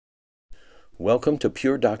Welcome to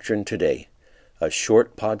Pure Doctrine Today, a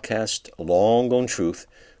short podcast long on truth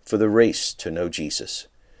for the race to know Jesus.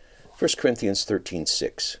 1 Corinthians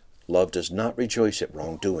 13:6. Love does not rejoice at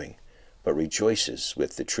wrongdoing, but rejoices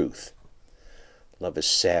with the truth. Love is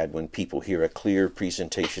sad when people hear a clear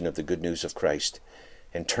presentation of the good news of Christ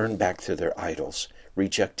and turn back to their idols,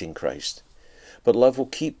 rejecting Christ. But love will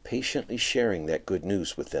keep patiently sharing that good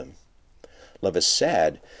news with them. Love is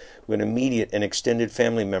sad when immediate and extended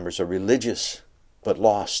family members are religious but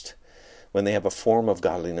lost, when they have a form of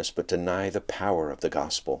godliness but deny the power of the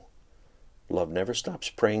gospel. Love never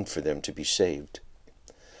stops praying for them to be saved.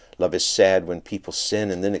 Love is sad when people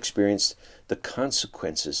sin and then experience the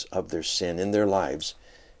consequences of their sin in their lives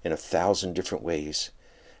in 1,000 different ways.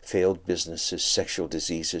 Failed businesses, sexual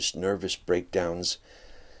diseases, nervous breakdowns.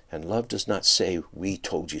 And love does not say, "We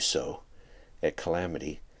told you so," at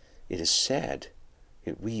calamity. It is sad.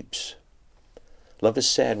 It weeps. Love is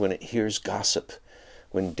sad when it hears gossip,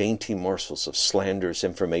 when dainty morsels of slanderous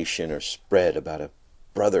information are spread about a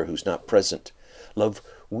brother who's not present. Love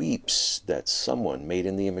weeps that someone made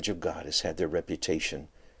in the image of God has had their reputation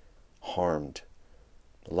harmed.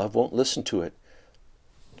 Love won't listen to it.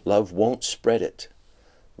 Love won't spread it.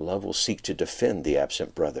 Love will seek to defend the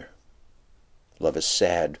absent brother. Love is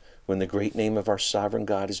sad when the great name of our sovereign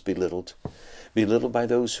God is belittled by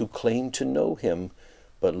those who claim to know him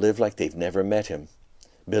but live like they've never met him,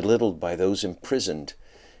 belittled by those imprisoned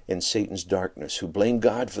in Satan's darkness who blame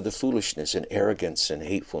God for the foolishness and arrogance and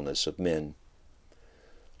hatefulness of men.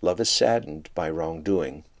 Love is saddened by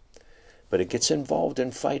wrongdoing, but it gets involved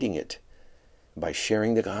in fighting it by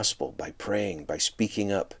sharing the gospel, by praying, by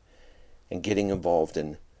speaking up, and getting involved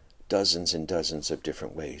in dozens and dozens of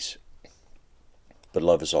different ways. But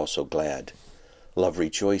love is also glad. Love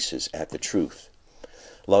rejoices at the truth.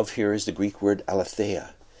 Love here is the Greek word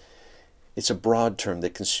aletheia. It's a broad term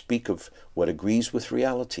that can speak of what agrees with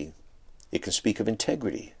reality. It can speak of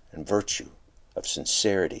integrity and virtue, of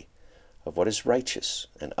sincerity, of what is righteous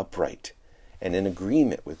and upright, and in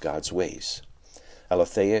agreement with God's ways.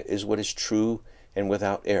 Aletheia is what is true and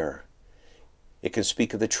without error. It can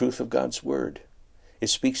speak of the truth of God's word. It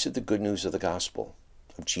speaks of the good news of the gospel,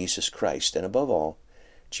 of Jesus Christ, and above all,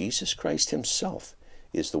 Jesus Christ himself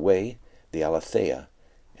is the way, the aletheia,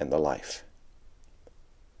 and the life.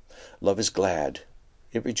 Love is glad.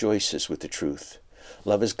 It rejoices with the truth.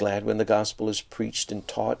 Love is glad when the gospel is preached and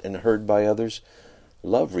taught and heard by others.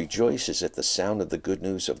 Love rejoices at the sound of the good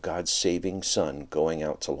news of God's saving Son going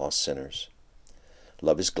out to lost sinners.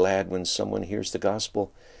 Love is glad when someone hears the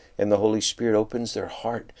gospel and the Holy Spirit opens their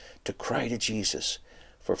heart to cry to Jesus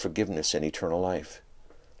for forgiveness and eternal life.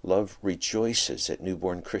 Love rejoices at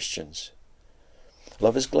newborn Christians.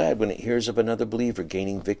 Love is glad when it hears of another believer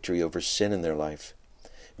gaining victory over sin in their life,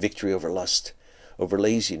 victory over lust, over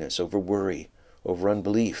laziness, over worry, over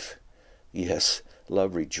unbelief. Yes,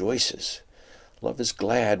 love rejoices. Love is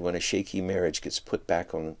glad when a shaky marriage gets put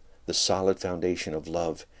back on the solid foundation of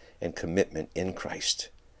love and commitment in Christ,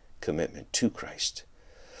 commitment to Christ.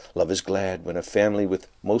 Love is glad when a family with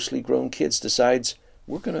mostly grown kids decides,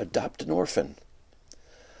 "We're going to adopt an orphan."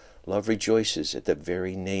 Love rejoices at the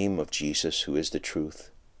very name of Jesus, who is the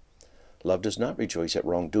truth. Love does not rejoice at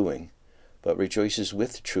wrongdoing, but rejoices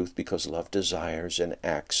with the truth because love desires and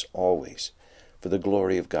acts always for the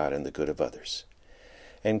glory of God and the good of others.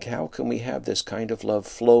 And how can we have this kind of love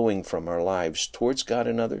flowing from our lives towards God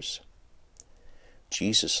and others?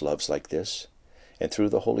 Jesus loves like this, and through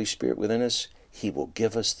the Holy Spirit within us, he will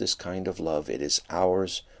give us this kind of love. It is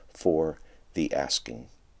ours for the asking.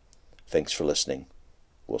 Thanks for listening.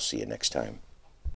 We'll see you next time.